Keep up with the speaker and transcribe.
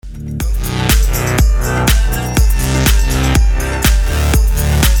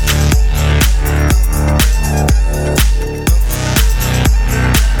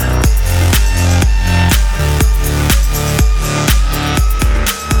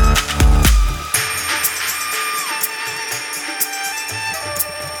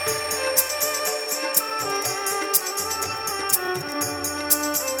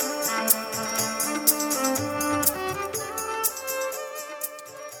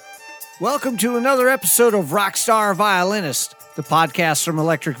Welcome to another episode of Rockstar Violinist, the podcast from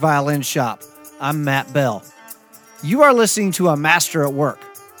Electric Violin Shop. I'm Matt Bell. You are listening to a master at work.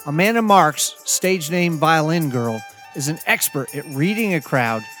 Amanda Marks, stage name Violin Girl, is an expert at reading a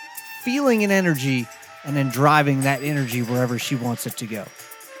crowd, feeling an energy, and then driving that energy wherever she wants it to go.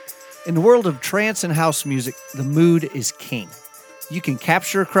 In the world of trance and house music, the mood is king. You can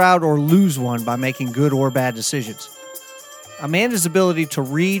capture a crowd or lose one by making good or bad decisions. Amanda's ability to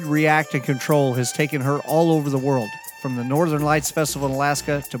read, react, and control has taken her all over the world, from the Northern Lights Festival in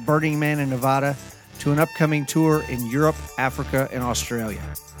Alaska to Burning Man in Nevada to an upcoming tour in Europe, Africa, and Australia.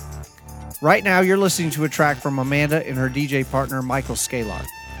 Right now, you're listening to a track from Amanda and her DJ partner, Michael Scalar.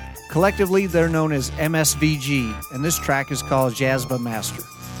 Collectively, they're known as MSVG, and this track is called Jazzba Master.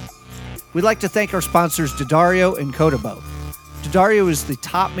 We'd like to thank our sponsors, D'Addario and Kodabow. D'Addario is the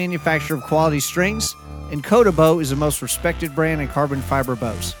top manufacturer of quality strings, and Kodabow is the most respected brand in carbon fiber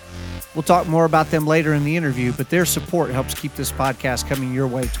bows. We'll talk more about them later in the interview, but their support helps keep this podcast coming your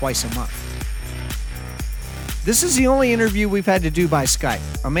way twice a month. This is the only interview we've had to do by Skype.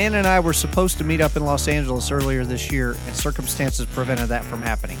 Amanda and I were supposed to meet up in Los Angeles earlier this year, and circumstances prevented that from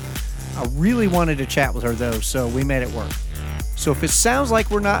happening. I really wanted to chat with her, though, so we made it work. So if it sounds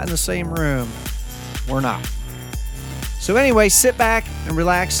like we're not in the same room, we're not. So anyway, sit back and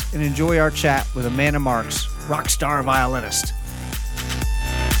relax and enjoy our chat with Amanda Marks, rockstar violinist.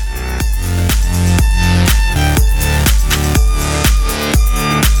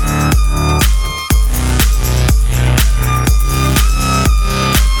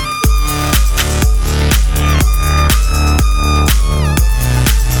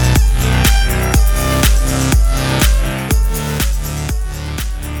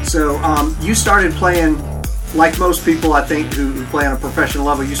 So you started playing, like most people, I think, who play on a professional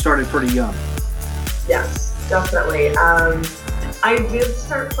level, you started pretty young. Yes, definitely. I did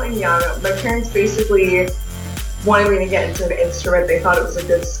start playing young. My parents basically wanted me to get into an instrument. They thought it was a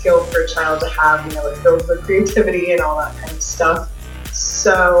good skill for a child to have, it builds their creativity and all that kind of stuff.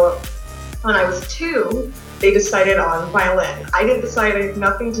 So when I was 2, they decided on violin. I didn't decide. I had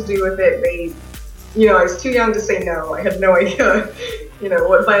nothing to do with it. I was too young to say no. I had no idea,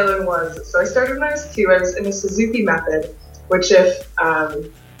 what violin was. So I started when I was 2. I was in the Suzuki method, which if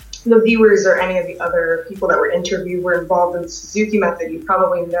the viewers or any of the other people that were interviewed were involved in the Suzuki method, you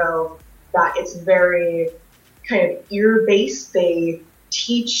probably know that it's very kind of ear-based. They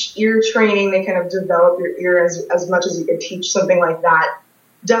teach ear training. They kind of develop your ear as much as you could teach something like that.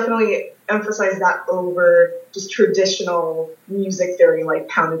 Definitely emphasize that over just traditional music theory like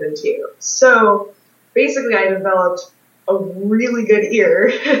pounded into you. So basically I developed a really good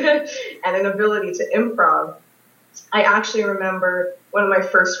ear and an ability to improv. I actually remember one of my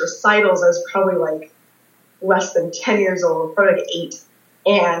first recitals. I was probably like less than 10 years old, probably like 8.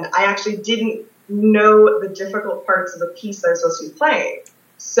 And I actually didn't know the difficult parts of the piece I was supposed to be playing.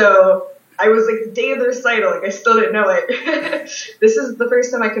 So I was like the day of the recital, I still didn't know it. This is the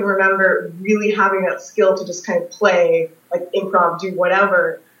first time I can remember really having that skill to just kind of play, like improv, do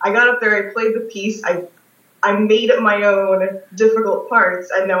whatever. I got up there, I played the piece, I made up my own difficult parts,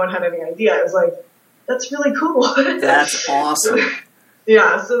 and no one had any idea. I was like, that's really cool. That's awesome.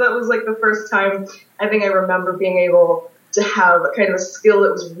 Yeah, so that was like the first time I think I remember being able to have kind of a skill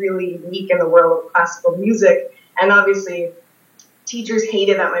that was really unique in the world of classical music. And obviously, teachers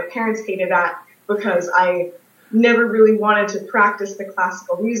hated that. My parents hated that because I never really wanted to practice the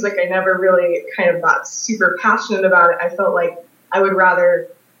classical music. I never really kind of got super passionate about it. I felt like I would rather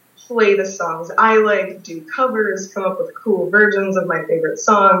play the songs I like, do covers, come up with cool versions of my favorite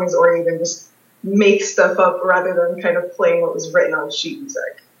songs, or even just make stuff up rather than kind of playing what was written on sheet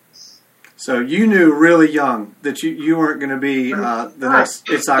music. So you knew really young that you weren't going to be the next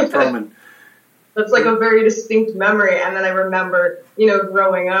Itzhak Perlman. That's like a very distinct memory. And then I remember,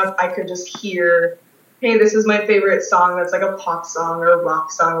 growing up, I could just hear, hey, this is my favorite song that's like a pop song or a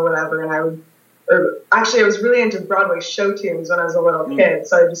rock song or whatever. And I was really into Broadway show tunes when I was a little kid.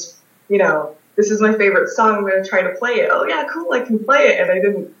 So I just, this is my favorite song. I'm going to try to play it. Oh, yeah, cool, I can play it. And I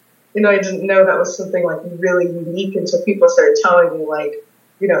didn't know that was something like really unique until people started telling me like,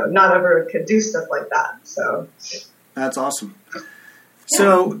 not everyone could do stuff like that. So that's awesome.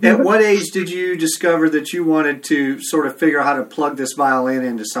 So at what age did you discover that you wanted to sort of figure out how to plug this violin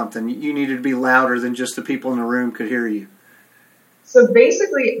into something? You needed to be louder than just the people in the room could hear you. So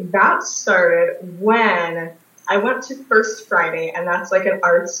basically that started when I went to First Friday, and that's like an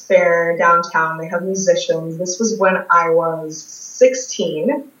arts fair downtown. They have musicians. This was when I was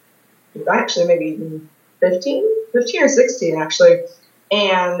 16, actually maybe even 15 or 16 actually.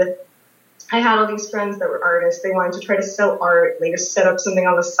 And I had all these friends that were artists. They wanted to try to sell art. They just set up something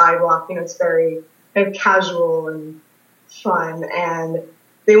on the sidewalk. It's very kind of casual and fun. And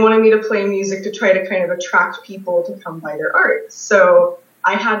they wanted me to play music to try to kind of attract people to come buy their art. So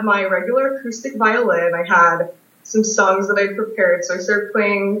I had my regular acoustic violin. I had some songs that I'd prepared. So I started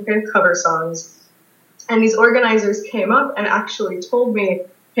playing kind of cover songs. And these organizers came up and actually told me,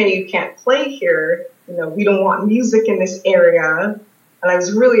 hey, you can't play here. We don't want music in this area. And I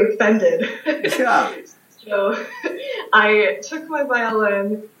was really offended. Yeah. So I took my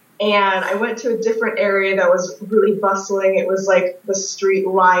violin and I went to a different area that was really bustling. It was like the street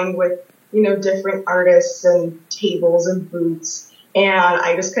lined with, different artists and tables and booths. And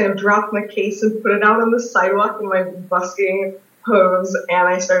I just kind of dropped my case and put it out on the sidewalk in my busking hose, and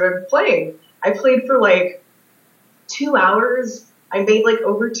I started playing. I played for like 2 hours. I made like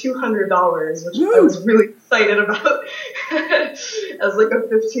over $200, which I was really excited about. As like a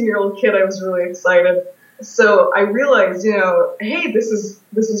 15-year-old kid, I was really excited. So I realized, hey, this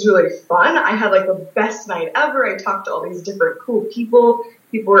is really fun. I had like the best night ever. I talked to all these different cool people.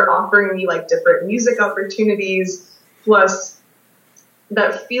 People were offering me like different music opportunities, plus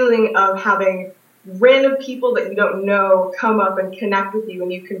that feeling of having random people that you don't know come up and connect with you,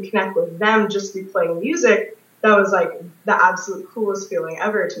 and you can connect with them just through playing music. That was like the absolute coolest feeling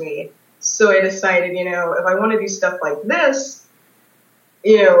ever to me. So I decided, if I want to do stuff like this,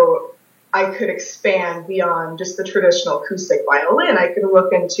 I could expand beyond just the traditional acoustic violin. I could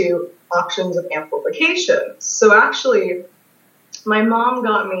look into options of amplification. So actually, my mom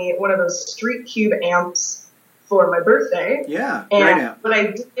got me one of those Street Cube amps for my birthday. Yeah, and great amp. what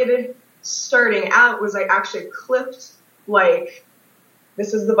I did starting out was I actually clipped, like,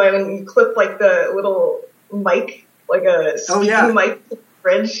 this is the violin, you clip like the little mic, like a speaking mic to the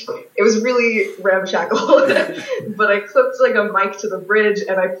bridge. It was really ramshackle, but I clipped like a mic to the bridge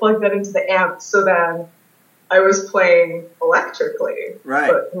and I plugged that into the amp, so then I was playing electrically,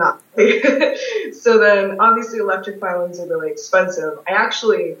 right? But not. So then obviously electric violins are really expensive. I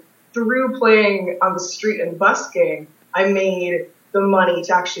actually, through playing on the street and busking, I made the money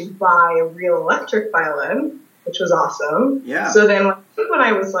to actually buy a real electric violin, which was awesome. Yeah. So then I think when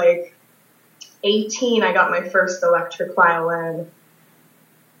I was like 18, I got my first electric violin.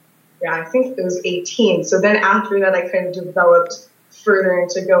 Yeah, I think it was 18. So then after that, I kind of developed further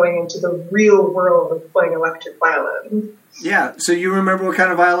into going into the real world of playing electric violin. Yeah. So you remember what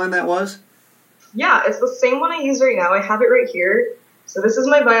kind of violin that was? Yeah, it's the same one I use right now. I have it right here. So this is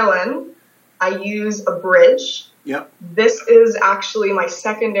my violin. I use a bridge. Yep. This is actually my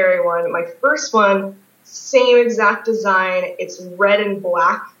secondary one. My first one, same exact design. It's red and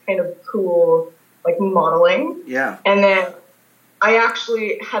black, kind of cool, like modeling. Yeah. And then I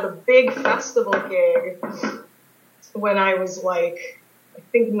actually had a big festival gig when I was like, I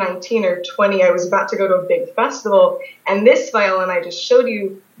think 19 or 20. I was about to go to a big festival, and this violin I just showed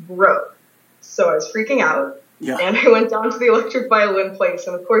you broke. So I was freaking out. Yeah. And I went down to the electric violin place,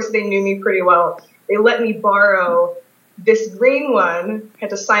 and of course they knew me pretty well. They let me borrow this green one. I had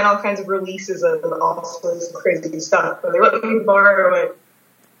to sign all kinds of releases of all sorts of crazy stuff, but they let me borrow it at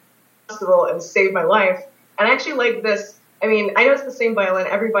the festival and save my life. And I actually like this. I mean, I know it's the same violin.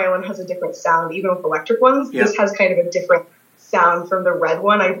 Every violin has a different sound, even with electric ones. Yeah. This has kind of a different sound from the red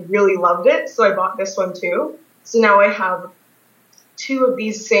one. I really loved it, so I bought this one too. So now I have 2 of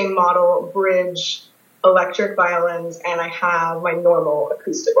these same model bridge electric violins, and I have my normal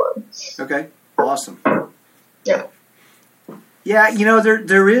acoustic one. Okay, awesome. Yeah. Yeah,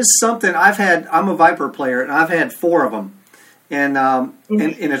 there is something. I'm a Viper player, and I've had 4 of them. And and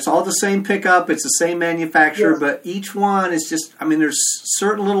it's all the same pickup, it's the same manufacturer, but each one is just, there's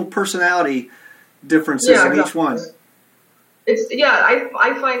certain little personality differences in each one.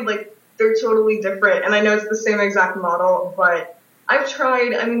 I find like they're totally different, and I know it's the same exact model, but I've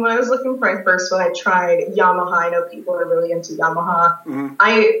tried, when I was looking for my first one, I tried Yamaha. I know people are really into Yamaha. Mm-hmm.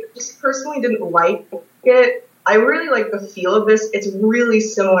 I just personally didn't like it. I really like the feel of this. It's really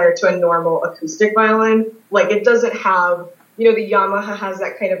similar to a normal acoustic violin. Like, it doesn't have, the Yamaha has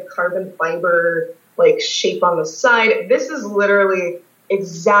that kind of carbon fiber, like, shape on the side. This is literally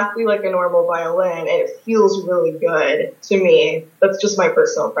exactly like a normal violin, and it feels really good to me. That's just my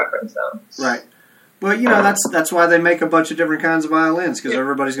personal preference, though. Right. Well, that's why they make a bunch of different kinds of violins, because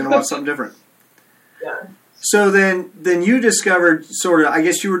everybody's going to want something different. Yeah. So then you discovered sort of, I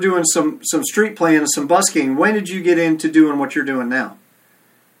guess you were doing some street playing, some busking. When did you get into doing what you're doing now?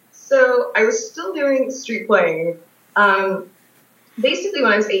 So I was still doing street playing. Basically,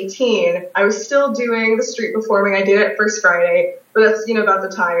 when I was 18, I was still doing the street performing. I did it First Friday, but that's, about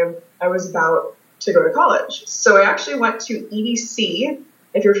the time I was about to go to college. So I actually went to EDC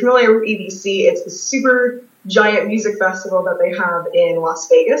If you're familiar with EDC, it's the super giant music festival that they have in Las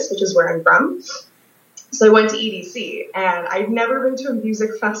Vegas, which is where I'm from. So I went to EDC, and I'd never been to a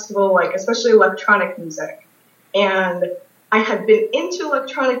music festival, like especially electronic music. And I had been into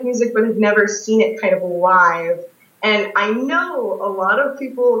electronic music, but had never seen it kind of live. And I know a lot of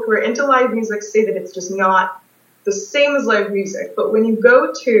people who are into live music say that it's just not the same as live music. But when you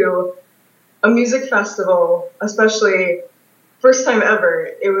go to a music festival, especially first time ever,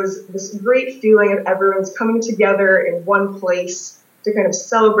 it was this great feeling of everyone's coming together in one place to kind of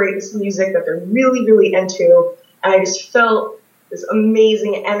celebrate this music that they're really, really into. And I just felt this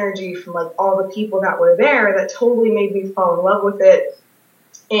amazing energy from like all the people that were there that totally made me fall in love with it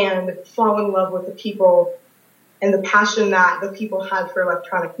and fall in love with the people and the passion that the people had for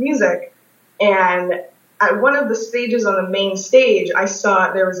electronic music. And at one of the stages on the main stage, I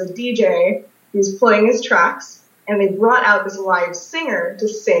saw there was a DJ who was playing his tracks, and they brought out this live singer to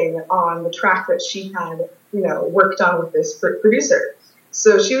sing on the track that she had, worked on with this producer.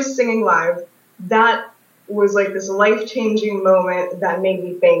 So she was singing live. That was like this life-changing moment that made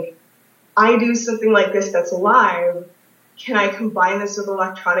me think, I do something like this that's live. Can I combine this with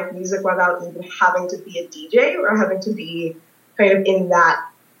electronic music without even having to be a DJ or having to be kind of in that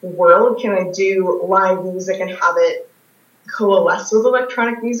world? Can I do live music and have it coalesce with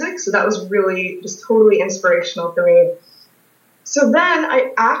electronic music? So that was really just totally inspirational for me. So then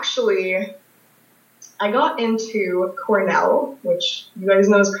I got into Cornell, which you guys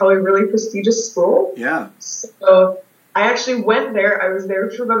know is probably a really prestigious school. Yeah. So I actually went there. I was there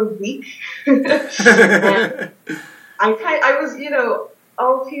for about a week. And I was,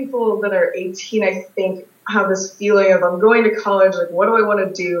 all people that are 18, I think, have this feeling of, I'm going to college, like, what do I want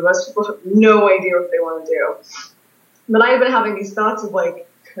to do? Most people have no idea what they want to do. But I've been having these thoughts of, like,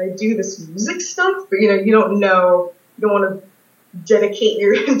 can I do this music stuff? But, you don't know, you don't want to dedicate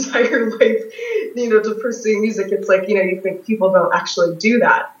your entire life, to pursuing music. It's like, you think people don't actually do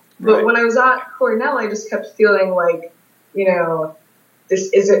that. Right. But when I was at Cornell, I just kept feeling like, this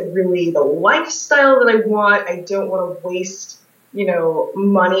isn't really the lifestyle that I want. I don't want to waste,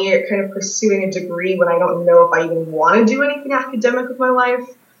 money at kind of pursuing a degree when I don't know if I even want to do anything academic with my life.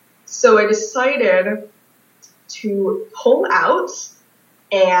 So I decided to pull out,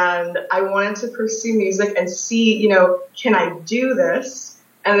 and I wanted to pursue music and see, can I do this?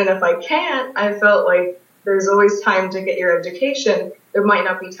 And then if I can't, I felt like there's always time to get your education. There might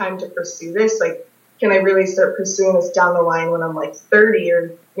not be time to pursue this. Like, can I really start pursuing this down the line when I'm like 30,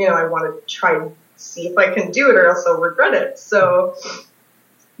 or, I want to try and see if I can do it or else I'll regret it. So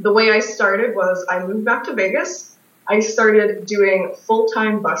the way I started was I moved back to Vegas. I started doing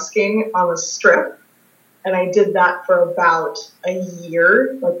full-time busking on the Strip, and I did that for about a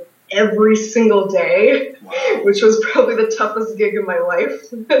year, like every single day, wow, which was probably the toughest gig in my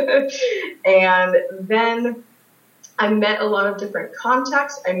life. And then I met a lot of different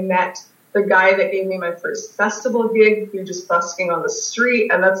contacts. I met the guy that gave me my first festival gig through just busking on the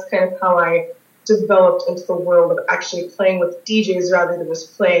street, and that's kind of how I developed into the world of actually playing with DJs rather than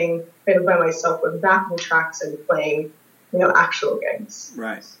just playing kind of by myself with backing tracks and playing, actual gigs.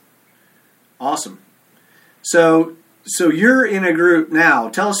 Right. Awesome. So you're in a group now.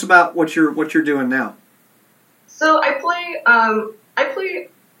 Tell us about what you're doing now. So I play,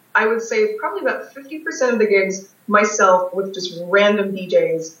 I would say probably about 50% of the gigs myself with just random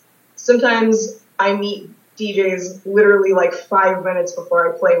DJs. Sometimes I meet DJs literally like 5 minutes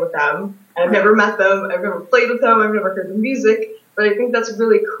before I play with them. And I've never met them. I've never played with them. I've never heard the music. But I think that's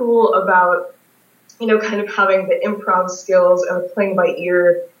really cool about, kind of having the improv skills and the playing by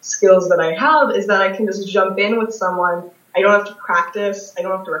ear skills that I have, is that I can just jump in with someone. I don't have to practice. I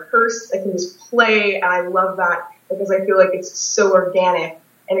don't have to rehearse. I can just play. And I love that because I feel like it's so organic,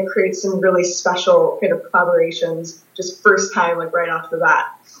 and it creates some really special kind of collaborations just first time, like right off the bat.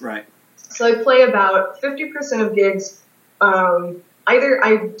 Right. So I play about 50% of gigs. Either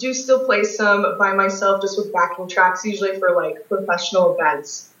I do still play some by myself just with backing tracks, usually for like professional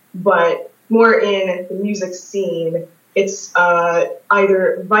events, but more in the music scene, it's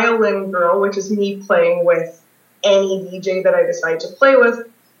either Violin Girl, which is me playing with any DJ that I decide to play with,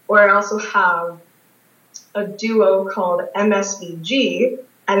 or I also have a duo called MSVG,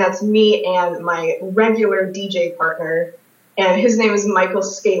 and that's me and my regular DJ partner, and his name is Michael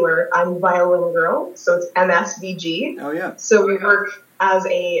Scaler. I'm Violin Girl, so it's MSVG. Oh, yeah. So we work as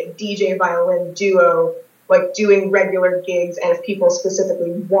a DJ violin duo, like doing regular gigs, and if people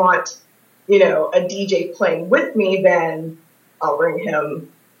specifically want, a DJ playing with me, then I'll bring him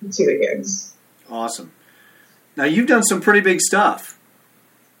to the gigs. Awesome. Now, you've done some pretty big stuff.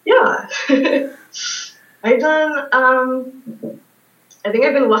 Yeah. I've done I think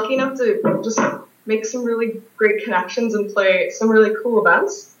I've been lucky enough to just make some really great connections and play some really cool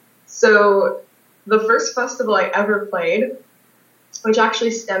events. So the first festival I ever played, which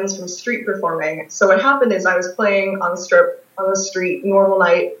actually stems from street performing. So what happened is I was playing on the street, normal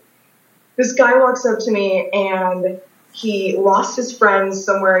night. This guy walks up to me and he lost his friends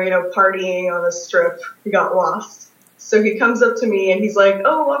somewhere, partying on the strip. He got lost. So he comes up to me and he's like,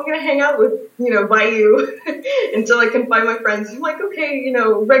 oh, I'm going to hang out by you until I can find my friends. I'm like, okay,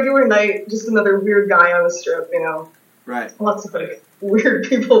 regular night, just another weird guy on the strip, Right. Lots of weird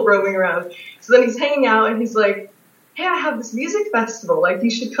people roaming around. So then he's hanging out and he's like, hey, I have this music festival. Like,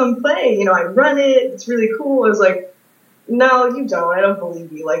 you should come play. I run it. It's really cool. I was like, no, you don't. I don't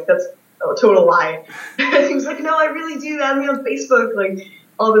believe you. Like, that's a total lie. He was like, no, I really do. Add me on Facebook, like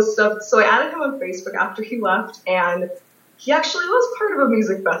all this stuff. So I added him on Facebook after he left, and he actually was part of a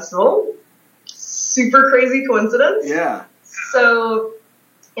music festival. Super crazy coincidence. Yeah. So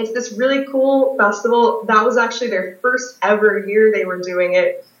it's this really cool festival. That was actually their first ever year they were doing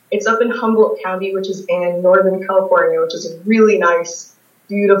it. It's up in Humboldt County, which is in Northern California, which is a really nice,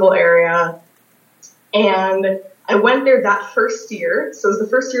 beautiful area. And I went there that first year. So it was the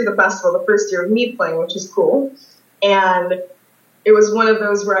first year of the festival, the first year of me playing, which is cool. And it was one of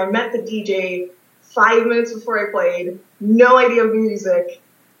those where I met the DJ 5 minutes before I played, no idea of the music.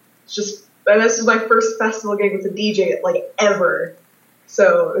 And this was my first festival gig with a DJ, like, ever.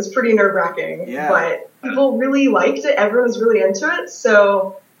 So it was pretty nerve-wracking. Yeah. But people really liked it. Everyone was really into it.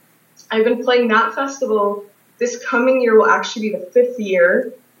 So I've been playing that festival. This coming year will actually be the 5th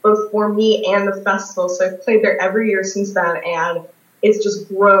year, both for me and the festival. So I've played there every year since then, and it's just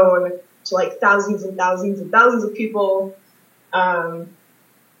grown to like thousands and thousands and thousands of people.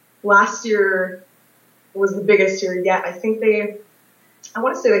 Last year was the biggest year yet. I think I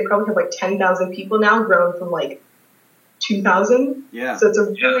want to say they probably have like 10,000 people now, grown from like 2,000. Yeah. So it's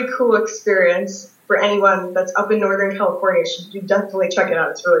a really cool experience for anyone that's up in Northern California. You definitely check it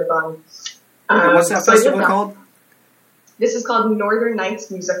out. It's really fun. What's that festival called? This is called Northern Nights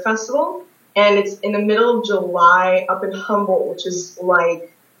Music Festival, and it's in the middle of July up in Humboldt, which is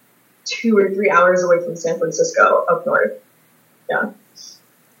like 2 or 3 hours away from San Francisco up north. Yeah.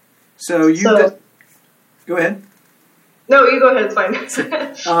 So go ahead. No, you go ahead.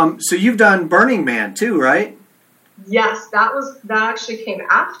 It's fine. So you've done Burning Man too, right? Yes, that actually came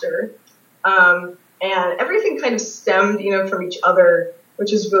after, and everything kind of stemmed, from each other,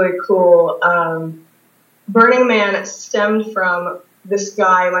 which is really cool. Burning Man stemmed from this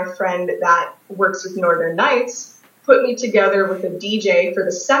guy, my friend that works with Northern Nights, put me together with a DJ for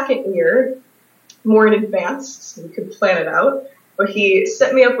the second year, more in advance, so we could plan it out. But he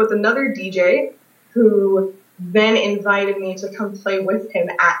set me up with another DJ who then invited me to come play with him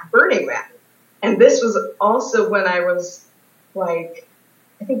at Burning Man. And this was also when I was like,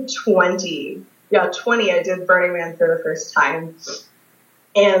 I think 20. Yeah, 20, I did Burning Man for the first time.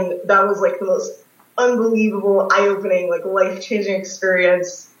 And that was like the most unbelievable, eye-opening, like life-changing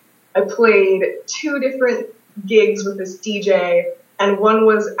experience. I played 2 different gigs with this DJ, and one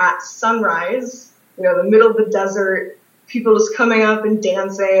was at sunrise, the middle of the desert, people just coming up and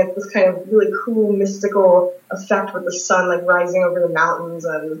dancing. It's this kind of really cool, mystical effect with the sun like rising over the mountains,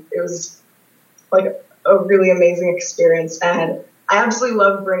 and it was like a really amazing experience. And I absolutely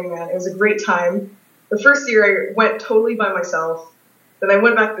loved Burning Man. It was a great time. The first year I went totally by myself. Then I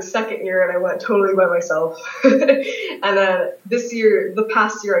went back the second year and I went totally by myself. And then this year, the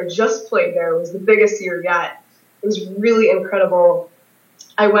past year I just played there, was the biggest year yet. It was really incredible.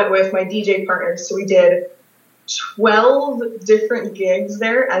 I went with my DJ partner, so we did 12 different gigs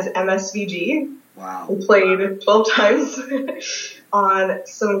there as MSVG. Wow. We played 12 times on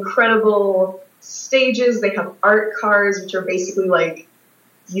some incredible stages. They have art cars, which are basically like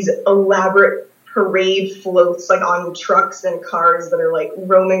these elaborate parade floats, like on trucks and cars that are like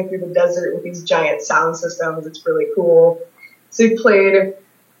roaming through the desert with these giant sound systems. It's really cool. So we played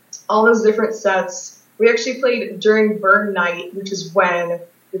all those different sets. We actually played during Burn Night, which is when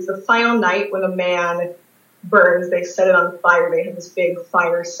it's the final night when a man burns. They set it on fire. They have this big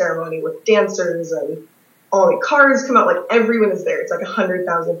fire ceremony with dancers and all the cars come out. Like everyone is there. It's like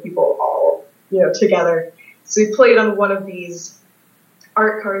 100,000 people all, together. So we played on one of these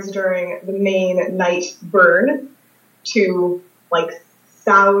art cars during the main night burn to like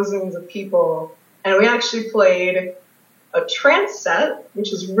thousands of people. And we actually played a trance set,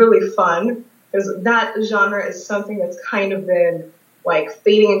 which is really fun because that genre is something that's kind of been like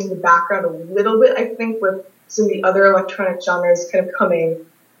fading into the background a little bit, I think, with some of the other electronic genres kind of coming,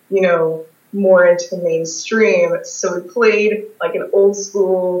 more into the mainstream. So we played like an old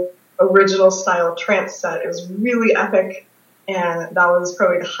school original style trance set. It was really epic. And that was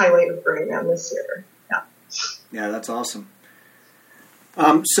probably the highlight of Burning Man this year. Yeah. Yeah, that's awesome.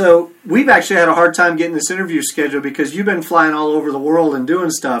 So we've actually had a hard time getting this interview scheduled because you've been flying all over the world and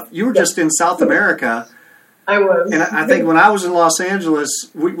doing stuff. You were just in South America. I was. And I think when I was in Los Angeles,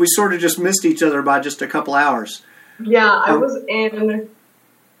 we sort of just missed each other by just a couple hours. Yeah, I was in...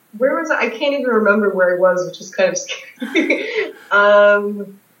 Where was I? I can't even remember where I was, which is kind of scary.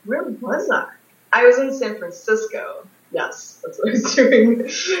 Where was I? I was in San Francisco. Yes, that's what I was doing.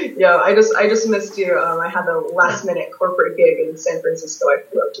 Yeah, I just missed you. I had a last minute corporate gig in San Francisco I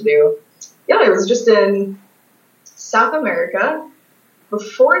flew up to do. Yeah, I was just in South America.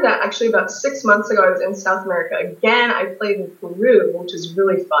 Before that, actually about 6 months ago, I was in South America again. I played in Peru, which is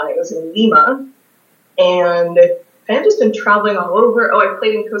really fun. It was in Lima. And I've just been traveling all over. Oh, I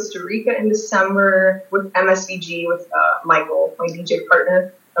played in Costa Rica in December with MSVG, with Michael, my DJ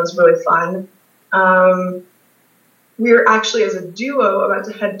partner. That was really fun. We were actually, as a duo, about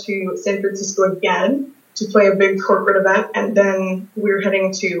to head to San Francisco again to play a big corporate event. And then we were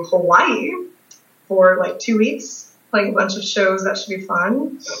heading to Hawaii for like 2 weeks, playing a bunch of shows. That should be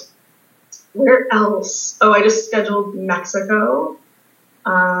fun. Where else? Oh, I just scheduled Mexico.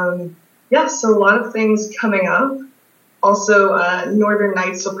 Yeah, so a lot of things coming up. Also, Northern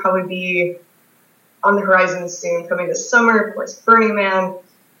Nights will probably be on the horizon soon, coming this summer. Of course, Burning Man.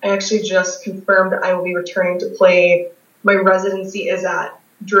 I actually just confirmed I will be returning to play. My residency is at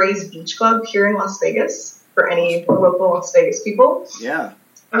Dre's Beach Club here in Las Vegas for any local Las Vegas people. Yeah.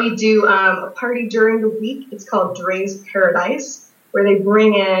 We do a party during the week. It's called Dre's Paradise, where they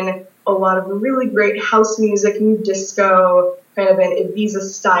bring in a lot of really great house music, new disco, kind of an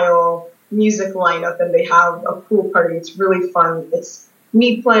Ibiza-style music lineup, and they have a pool party. It's really fun. It's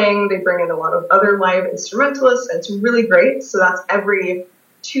me playing. They bring in a lot of other live instrumentalists, and it's really great. So that's every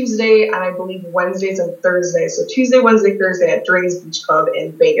Tuesday and I believe Wednesdays and Thursdays. So Tuesday, Wednesday, Thursday at Dre's Beach Club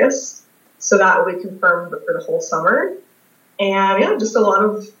in Vegas. So that will be confirmed for the whole summer. And yeah, just a lot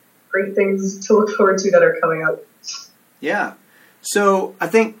of great things to look forward to that are coming up. Yeah. So I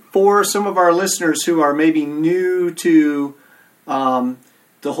think for some of our listeners who are maybe new to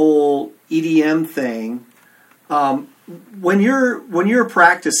the whole EDM thing, when you're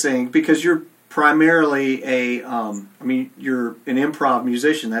practicing, because you're primarily you're an improv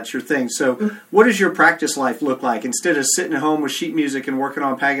musician, that's your thing. So what does your practice life look like? Instead of sitting at home with sheet music and working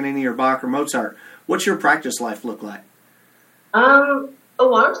on Paganini or Bach or Mozart, what's your practice life look like? A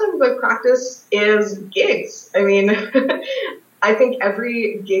lot of times my practice is gigs. I mean, I think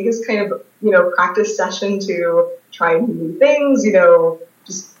every gig is kind of, practice session to try new things,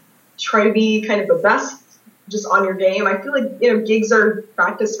 just try to be kind of the best just on your game. I feel like, gigs are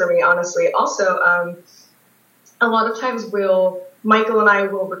practice for me, honestly. Also, a lot of times Michael and I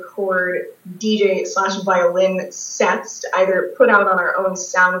will record DJ/violin sets to either put out on our own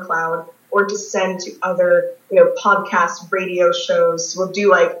SoundCloud or to send to other, podcast radio shows. We'll do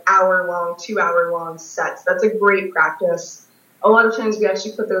like 2-hour-long sets. That's a great practice. A lot of times we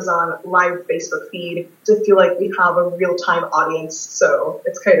actually put those on live Facebook feed to feel like we have a real-time audience. So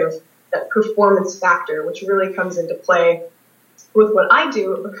it's kind of that performance factor, which really comes into play with what I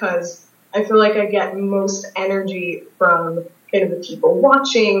do, because I feel like I get most energy from kind of the people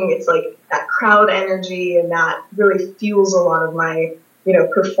watching. It's like that crowd energy, and that really fuels a lot of my,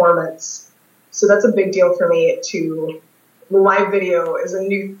 performance. So that's a big deal for me too. The live video is a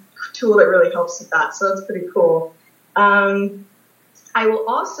new tool that really helps with that. So that's pretty cool. I will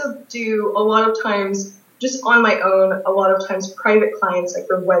also do a lot of times just on my own, a lot of times private clients, like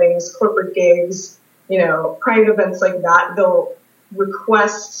for weddings, corporate gigs, private events like that. They'll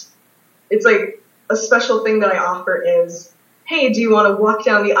request, it's like a special thing that I offer is, hey, do you want to walk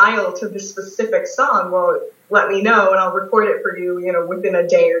down the aisle to this specific song? Well, let me know and I'll record it for you, within a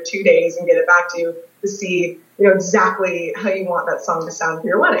day or 2 days and get it back to you to see, exactly how you want that song to sound for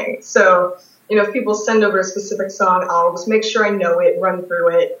your wedding. So, if people send over a specific song, I'll just make sure I know it, run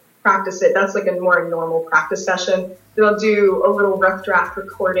through it, practice it. That's like a more normal practice session. Then I'll do a little rough draft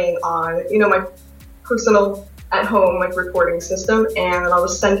recording on, my personal at home, recording system, and I'll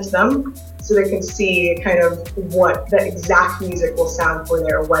just send it to them so they can see kind of what the exact music will sound for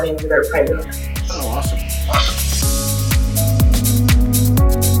their wedding or their private event. Oh, awesome.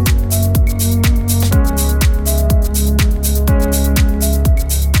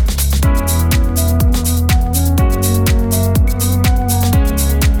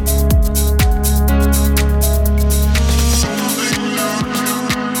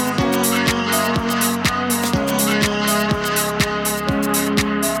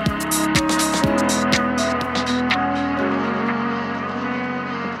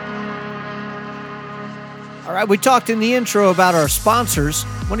 right, we talked in the intro about our sponsors.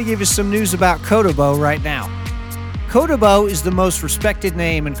 I want to give you some news about Kotobo right now. Kotobo is the most respected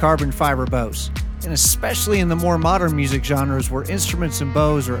name in carbon fiber bows, and especially in the more modern music genres where instruments and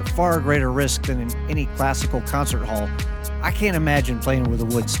bows are at far greater risk than in any classical concert hall. I can't imagine playing with a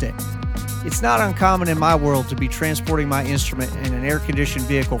wood stick. It's not uncommon in my world to be transporting my instrument in an air-conditioned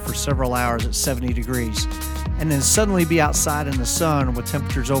vehicle for several hours at 70 degrees, and then suddenly be outside in the sun with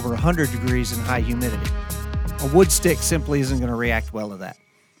temperatures over 100 degrees and high humidity. A wood stick simply isn't going to react well to that.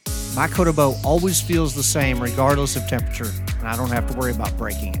 My Kotobo always feels the same regardless of temperature, and I don't have to worry about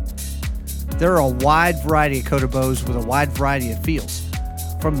breaking it. There are a wide variety of Kotobos with a wide variety of feels.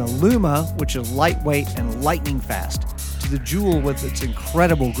 From the Luma, which is lightweight and lightning fast, to the Jewel with its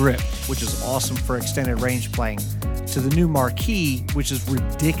incredible grip, which is awesome for extended range playing, to the new Marquis, which is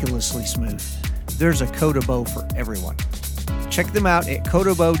ridiculously smooth. There's a Kotobo for everyone. Check them out at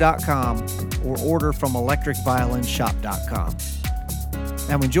kotobo.com or order from electricviolinshop.com.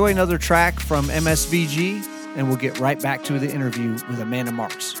 Now enjoy another track from MSVG, and we'll get right back to the interview with Amanda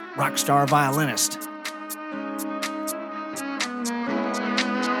Marks, rock star violinist.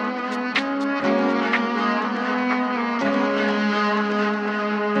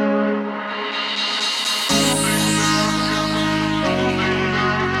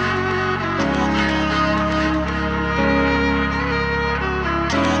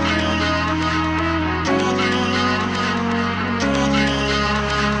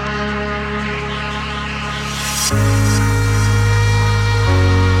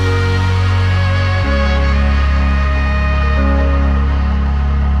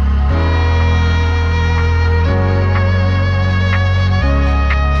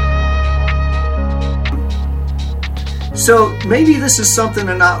 So maybe this is something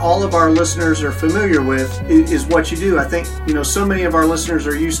that not all of our listeners are familiar with, is what you do. I think, so many of our listeners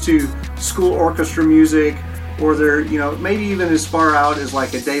are used to school orchestra music, or they're, maybe even as far out as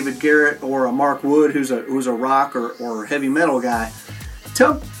like a David Garrett or a Mark Wood, who's a rock or heavy metal guy.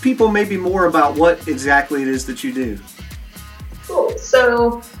 Tell people maybe more about what exactly it is that you do. Cool.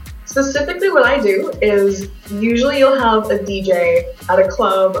 So specifically what I do is usually you'll have a DJ at a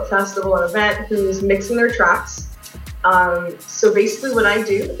club, a festival, an event who's mixing their tracks. So basically what I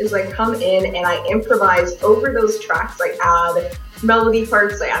do is I come in and I improvise over those tracks. I add melody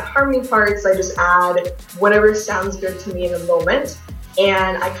parts, I add harmony parts, I just add whatever sounds good to me in the moment.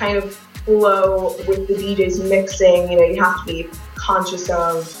 And I kind of flow with the DJ's mixing. You have to be conscious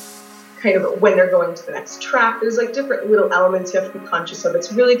of kind of when they're going to the next track. There's like different little elements you have to be conscious of.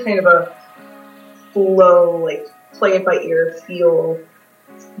 It's really kind of a flow, like play it by ear, feel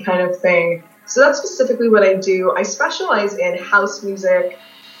kind of thing. So that's specifically what I do. I specialize in house music,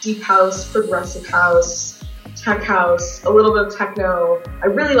 deep house, progressive house, tech house, a little bit of techno. I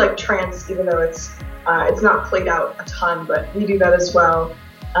really like trance, even though it's not played out a ton, but we do that as well.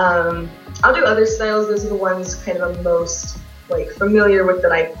 I'll do other styles. Those are the ones kind of I'm most familiar with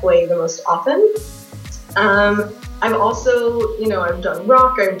that I play the most often. I've also, I've done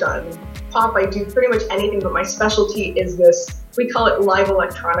rock, I've done pop, I do pretty much anything, but my specialty is this, we call it live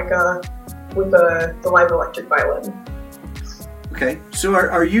electronica, with the live electric violin. Okay, so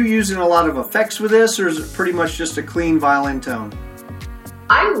are you using a lot of effects with this, or is it pretty much just a clean violin tone?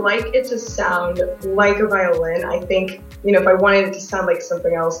 I like it to sound like a violin. I think, if I wanted it to sound like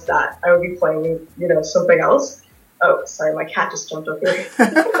something else, that I would be playing, something else. Oh, sorry, my cat just jumped over here.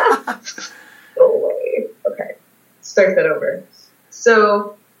 Go away. Okay, start that over.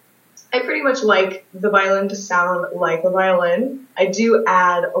 So I pretty much like the violin to sound like a violin. I do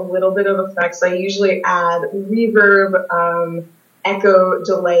add a little bit of effects. I usually add reverb, echo,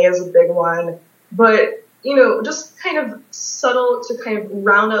 delay is a big one. But, just kind of subtle to kind of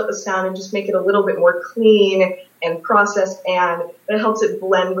round out the sound and just make it a little bit more clean and processed, and that helps it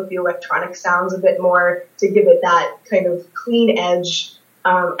blend with the electronic sounds a bit more to give it that kind of clean edge.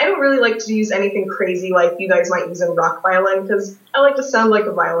 I don't really like to use anything crazy like you guys might use in rock violin, because I like to sound like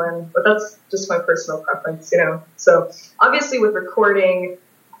a violin, but that's just my personal preference, So obviously with recording,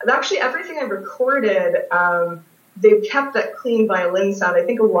 actually everything I've recorded, they've kept that clean violin sound. I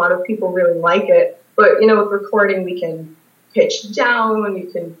think a lot of people really like it, but with recording we can pitch down, you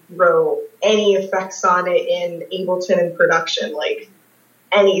can throw any effects on it in Ableton in production, like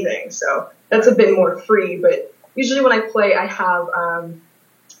anything. So that's a bit more free, but usually when I play, I have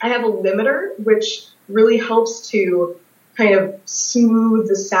a limiter, which really helps to kind of smooth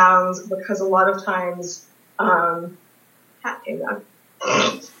the sounds, because a lot of times, cat came back.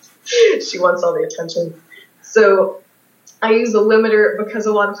 She wants all the attention. So I use a limiter because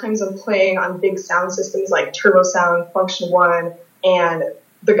a lot of times I'm playing on big sound systems like Turbo Sound, Function One, and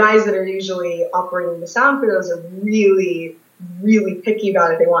the guys that are usually operating the sound for those are really, really picky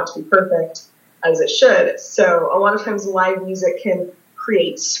about it. They want it to be perfect, as it should. So a lot of times live music can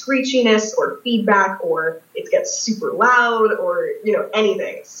create screechiness or feedback, or it gets super loud, or, you know,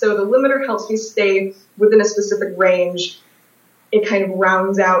 anything. So the limiter helps me stay within a specific range. It kind of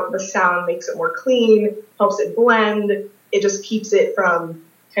rounds out the sound, makes it more clean, helps it blend. It just keeps it from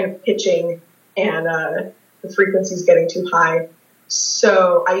kind of pitching and the frequencies getting too high.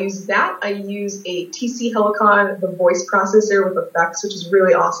 So I use that. I use a TC Helicon, the voice processor with effects, which is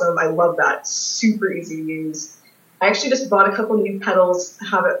really awesome. I love that. Super easy to use. I actually just bought a couple new pedals.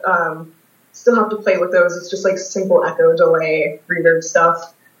 Still have to play with those. It's just like simple echo, delay, reverb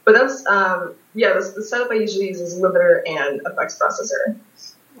stuff. But that's, the setup I usually use is limiter and effects processor.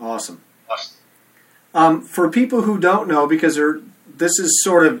 Awesome. For people who don't know, because you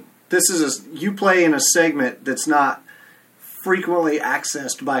play in a segment that's not frequently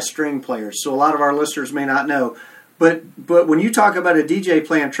accessed by string players, so a lot of our listeners may not know. But when you talk about a DJ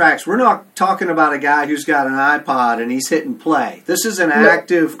playing tracks, we're not talking about a guy who's got an iPod and he's hitting play. This is an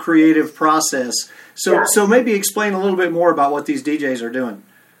active, creative process. So maybe explain a little bit more about what these DJs are doing.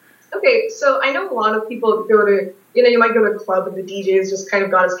 Okay, so I know a lot of people go to, you might go to a club and the DJ's just kind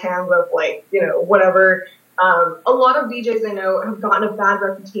of got his hands up, like, whatever. A lot of DJs I know have gotten a bad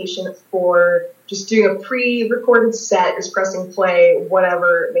reputation for just doing a pre-recorded set, just pressing play,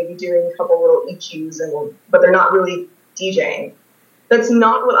 whatever, maybe doing a couple little EQs, but they're not really DJing. That's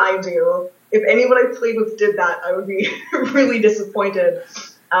not what I do. If anyone I played with did that, I would be really disappointed.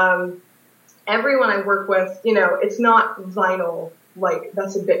 Everyone I work with, it's not vinyl. Like,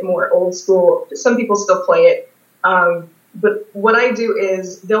 that's a bit more old school. Some people still play it. But what I do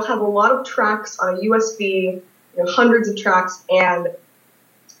is they'll have a lot of tracks on a USB, hundreds of tracks, and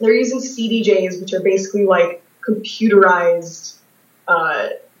they're using CDJs, which are basically like computerized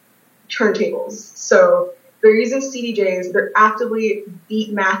turntables. So they're using CDJs. They're actively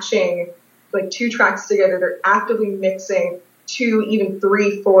beat matching like two tracks together. They're actively mixing 2, even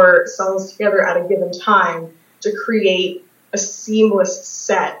 3, 4 songs together at a given time to create a seamless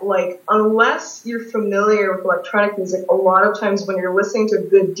set. Like, unless you're familiar with electronic music, a lot of times when you're listening to a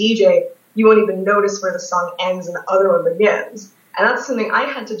good DJ, you won't even notice where the song ends and the other one begins. And that's something I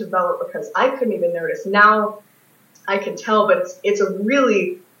had to develop because I couldn't even notice. Now I can tell, but it's a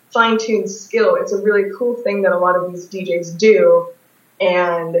really fine-tuned skill. It's a really cool thing that a lot of these DJs do.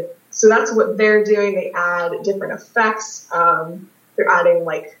 And so that's what they're doing. They add different effects. They're adding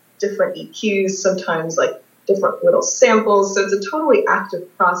like different EQs, sometimes like different little samples. So it's a totally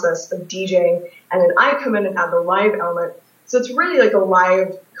active process of DJing. And then I come in and add the live element. So it's really like a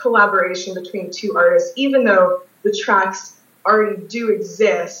live collaboration between two artists, even though the tracks already do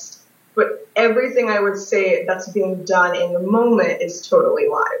exist. But everything I would say that's being done in the moment is totally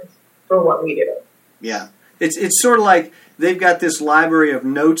live for what we do. Yeah. It's sort of like they've got this library of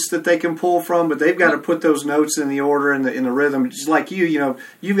notes that they can pull from, but they've got to put those notes in the order and in the rhythm. Just like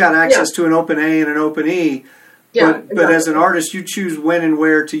you've got access to an open A and an open E. But as an artist, you choose when and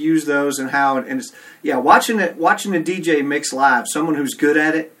where to use those and how. And it's watching a DJ mix live, someone who's good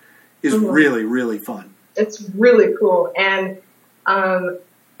at it, is really, really fun. It's really cool. And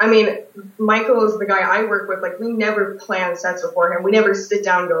I mean, Michael is the guy I work with. Like, we never plan sets beforehand. We never sit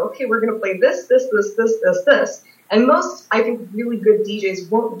down and go, okay, we're going to play this. And most, I think, really good DJs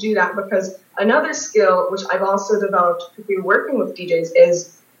won't do that, because another skill, which I've also developed through working with DJs,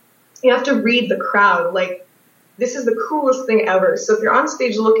 is you have to read the crowd. Like, this is the coolest thing ever. So if you're on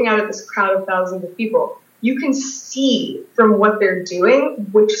stage looking out at this crowd of thousands of people, you can see from what they're doing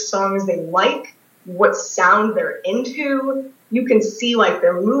which songs they like, what sound they're into. You can see like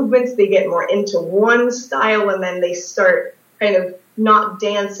their movements. They get more into one style and then they start kind of not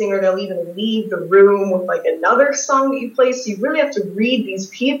dancing, or they'll even leave the room with like another song that you play. So you really have to read these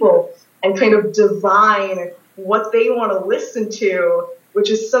people and kind of divine what they want to listen to, which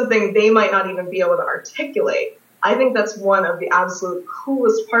is something they might not even be able to articulate. I think that's one of the absolute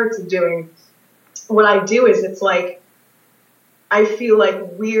coolest parts of doing what I do. Is it's like, I feel like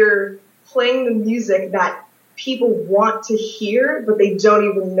we're playing the music that people want to hear, but they don't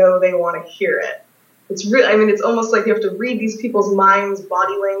even know they want to hear it. It's really, I mean, it's almost like you have to read these people's minds,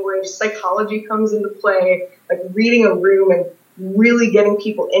 body language, psychology comes into play, like reading a room and really getting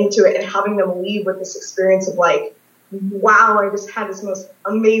people into it and having them leave with this experience of like, wow, I just had this most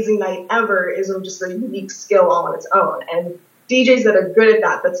amazing night ever, is just a unique skill all on its own. And DJs that are good at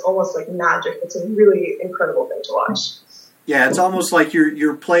that, that's almost like magic. It's a really incredible thing to watch. Yeah, it's almost like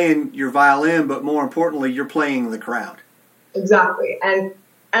you're playing your violin, but more importantly, you're playing the crowd. Exactly. And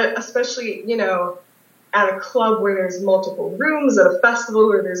especially, at a club where there's multiple rooms, at a festival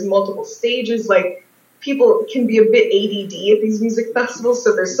where there's multiple stages. Like, people can be a bit ADD at these music festivals,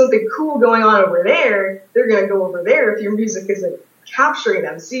 so if there's something cool going on over there, they're going to go over there if your music isn't capturing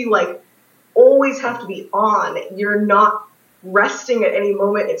them. So you, like, always have to be on. You're not resting at any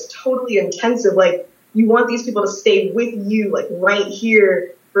moment. It's totally intensive. Like, you want these people to stay with you, like, right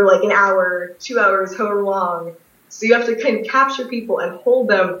here for, like, an hour, 2 hours, however long. So you have to kind of capture people and hold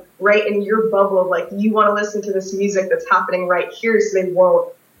them right in your bubble of, like, you want to listen to this music that's happening right here so they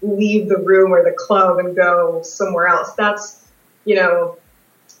won't leave the room or the club and go somewhere else. That's, you know,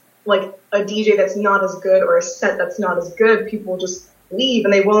 like a DJ that's not as good or a set that's not as good, people just leave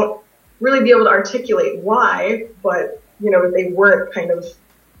and they won't really be able to articulate why, but, you know, they weren't kind of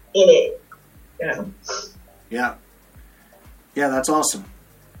in it, you know. Yeah. Yeah, that's awesome.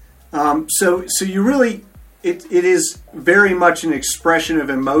 So you really... It is very much an expression of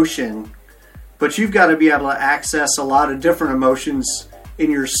emotion, but you've got to be able to access a lot of different emotions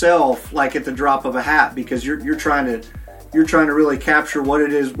in yourself, like at the drop of a hat, because you're trying to really capture what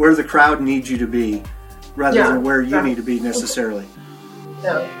it is, where the crowd needs you to be, rather than where you need to be necessarily.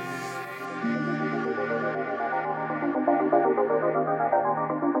 Yeah.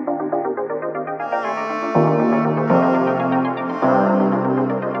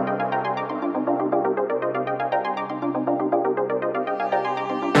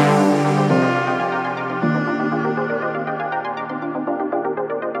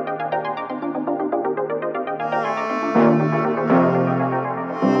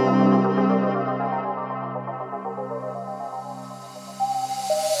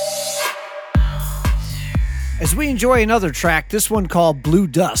 As we enjoy another track, this one called Blue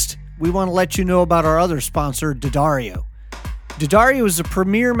Dust, we want to let you know about our other sponsor, D'Addario. D'Addario is a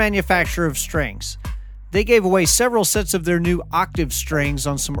premier manufacturer of strings. They gave away several sets of their new octave strings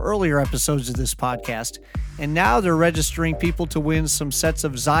on some earlier episodes of this podcast, and now they're registering people to win some sets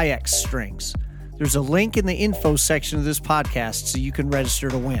of Zyx strings. There's a link in the info section of this podcast so you can register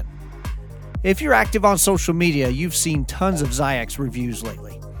to win. If you're active on social media, you've seen tons of Zyx reviews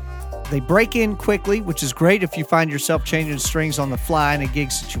lately. They break in quickly, which is great if you find yourself changing strings on the fly in a gig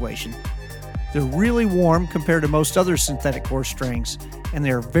situation. They're really warm compared to most other synthetic core strings, and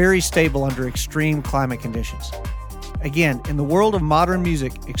they're very stable under extreme climate conditions. Again, in the world of modern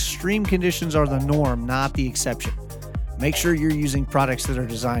music, extreme conditions are the norm, not the exception. Make sure you're using products that are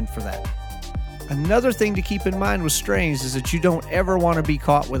designed for that. Another thing to keep in mind with strings is that you don't ever want to be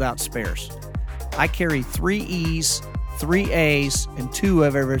caught without spares. I carry 3 E's, 3 A's, and 2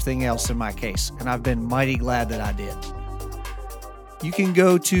 of everything else in my case, and I've been mighty glad that I did. You can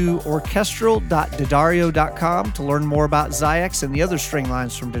go to orchestral.d'addario.com to learn more about Zyx and the other string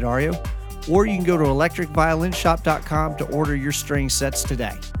lines from D'Addario, or you can go to electricviolinshop.com to order your string sets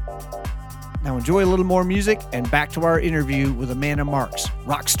today. Now enjoy a little more music, and back to our interview with Amanda Marks,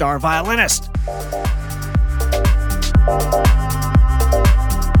 rock star violinist.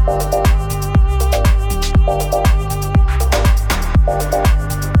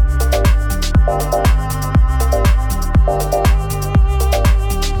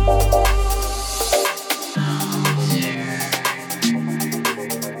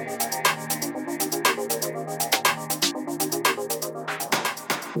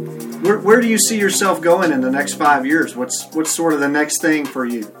 Where do you see yourself going in the next 5 years? What's sort of the next thing for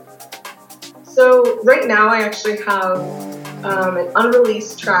you? So right now I actually have an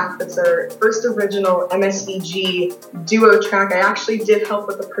unreleased track that's our first original MSVG duo track. I actually did help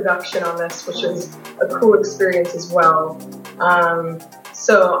with the production on this, which is a cool experience as well.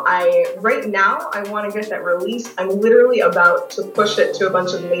 So right now I want to get that released. I'm literally about to push it to a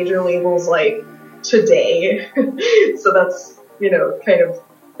bunch of major labels like today. So that's, kind of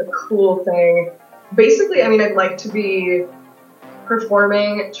a cool thing. Basically, I'd like to be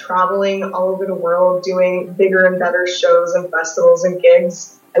performing, traveling all over the world, doing bigger and better shows and festivals and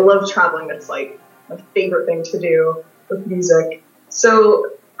gigs. I love traveling. That's like my favorite thing to do with music.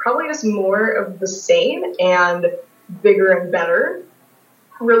 So probably just more of the same and bigger and better.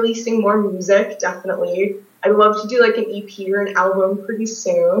 Releasing more music, definitely. I'd love to do like an EP or an album pretty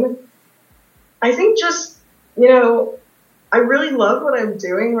soon. I think just, I really love what I'm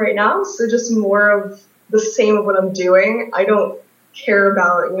doing right now. So just more of the same of what I'm doing. I don't care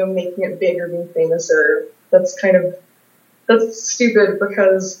about, making it big or being famous, or that's stupid,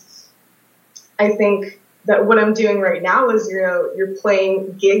 because I think that what I'm doing right now is, you're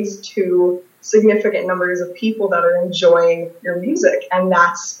playing gigs to significant numbers of people that are enjoying your music. And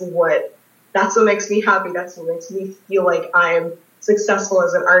that's what makes me happy. That's what makes me feel like I'm successful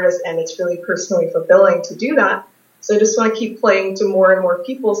as an artist, and it's really personally fulfilling to do that. So I just want to keep playing to more and more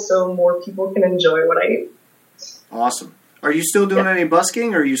people so more people can enjoy what I do. Awesome. Are you still doing any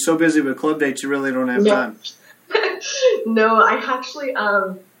busking, or are you so busy with club dates you really don't have time? No, I actually,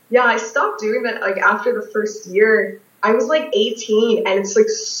 I stopped doing that like after the first year. I was like 18, and it's like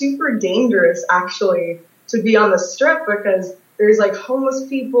super dangerous actually to be on the strip because there's like homeless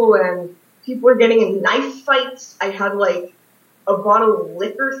people and people are getting in knife fights. I had like a bottle of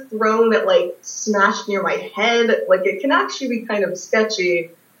liquor thrown that like smashed near my head. Like it can actually be kind of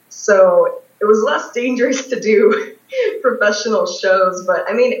sketchy. So it was less dangerous to do professional shows. But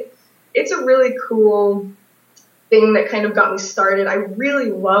I mean, it's a really cool thing that kind of got me started. I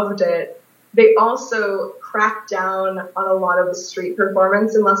really loved it. They also cracked down on a lot of the street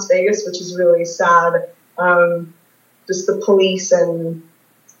performance in Las Vegas, which is really sad. Just the police and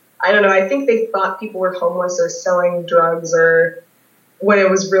I don't know, I think they thought people were homeless or selling drugs or when it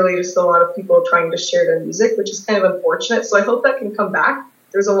was really just a lot of people trying to share their music, which is kind of unfortunate. So I hope that can come back.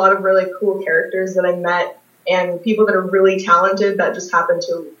 There's a lot of really cool characters that I met and people that are really talented that just happen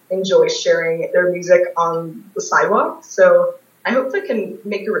to enjoy sharing their music on the sidewalk. So I hope that can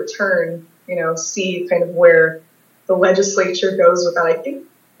make a return, you know, see kind of where the legislature goes with that.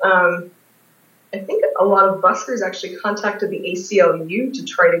 I think a lot of buskers actually contacted the ACLU to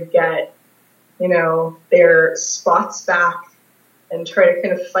try to get, you know, their spots back and try to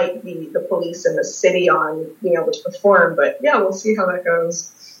kind of fight the police in the city on being able to perform. But yeah, we'll see how that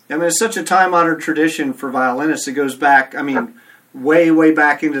goes. I mean, it's such a time-honored tradition for violinists. It goes back, I mean, way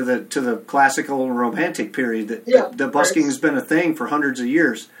back into the classical and romantic period. The busking has been a thing for hundreds of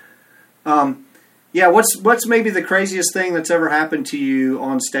years. What's maybe the craziest thing that's ever happened to you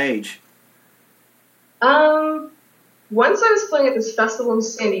on stage? Once I was playing at this festival in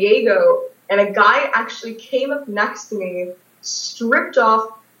San Diego, and a guy actually came up next to me, stripped off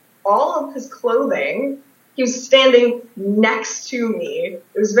all of his clothing. He was standing next to me.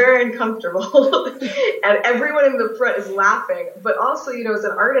 It was very uncomfortable. And everyone in the front is laughing. But also, you know, as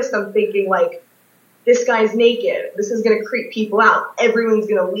an artist, I'm thinking, like, this guy's naked. This is going to creep people out. Everyone's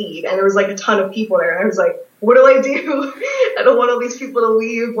going to leave. And there was, like, a ton of people there. And I was like, what do I do? I don't want all these people to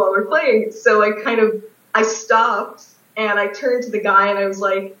leave while we're playing. So I stopped, and I turned to the guy, and I was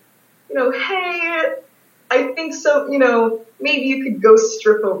like, you know, hey, I think so, you know, maybe you could go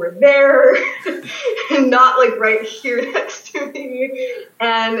strip over there and not like right here next to me.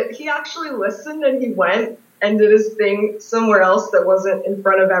 And he actually listened and he went and did his thing somewhere else that wasn't in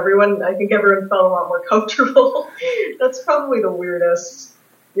front of everyone. I think everyone felt a lot more comfortable. That's probably the weirdest.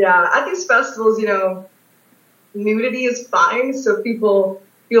 Yeah, at these festivals, you know, nudity is fine, so people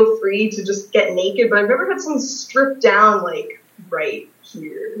feel free to just get naked, but I've never had someone strip down like right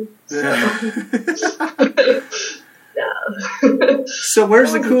here. So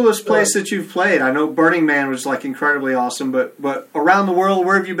where's the coolest place that you've played? I know Burning Man was like incredibly awesome, but around the world,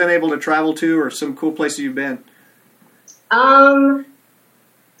 where have you been able to travel to, or some cool places you've been?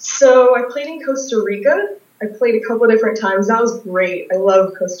 So I played in Costa Rica. I played a couple of different times. That was great. I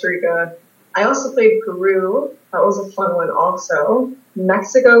love Costa Rica. I also played Peru. That was a fun one also.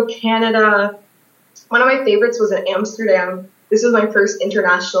 Mexico, Canada. One of my favorites was in Amsterdam. This was my first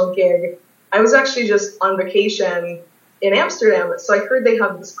international gig. I was actually just on vacation in Amsterdam, so I heard they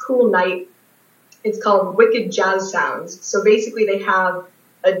have this cool night. It's called Wicked Jazz Sounds. So basically they have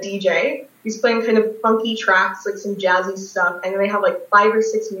a DJ. He's playing kind of funky tracks, like some jazzy stuff, and then they have like 5 or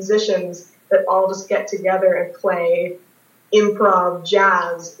 6 musicians that all just get together and play improv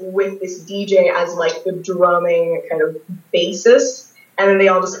jazz with this DJ as like the drumming kind of basis, and then they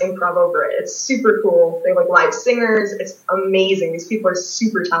all just improv over it. It's super cool. They have like live singers. It's amazing. These people are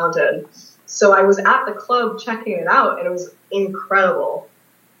super talented. So I was at the club checking it out, and it was incredible.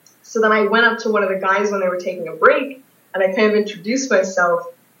 So then I went up to one of the guys when they were taking a break, and I kind of introduced myself,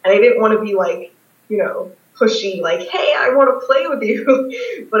 and I didn't want to be like, you know, pushy, like, hey, I want to play with you.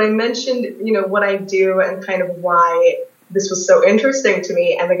 But I mentioned, you know, what I do and kind of why this was so interesting to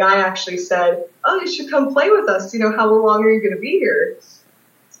me. And the guy actually said, oh, you should come play with us. You know, how long are you going to be here?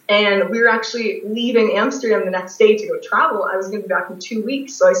 And we were actually leaving Amsterdam the next day to go travel. I was going to be back in 2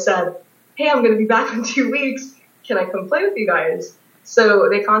 weeks. So I said, hey, I'm going to be back in 2 weeks. Can I come play with you guys? So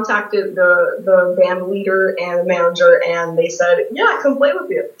they contacted the band leader and the manager, and they said, yeah, come play with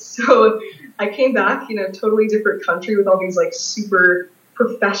you. So I came back, you know, totally different country with all these like super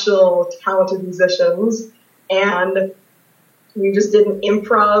professional, talented musicians. And we just did an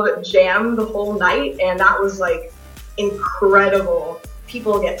improv jam the whole night, and that was like incredible.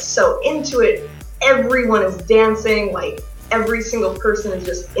 People get so into it. Everyone is dancing, like every single person is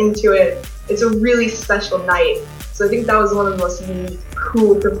just into it. It's a really special night. So I think that was one of the most unique,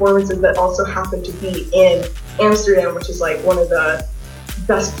 cool performances that also happened to be in Amsterdam, which is like one of the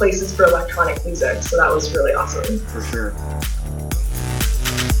best places for electronic music. So that was really awesome. For sure.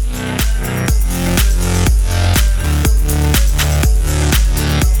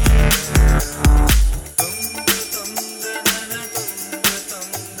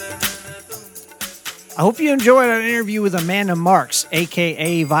 I hope you enjoyed our interview with Amanda Marks,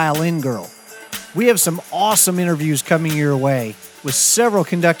 aka Violin Girl. We have some awesome interviews coming your way, with several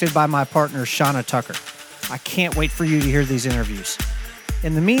conducted by my partner, Shauna Tucker. I can't wait for you to hear these interviews.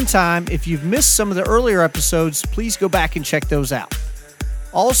 In the meantime, if you've missed some of the earlier episodes, please go back and check those out.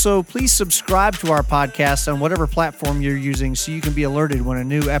 Also, please subscribe to our podcast on whatever platform you're using so you can be alerted when a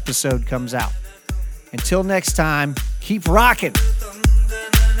new episode comes out. Until next time, keep rocking!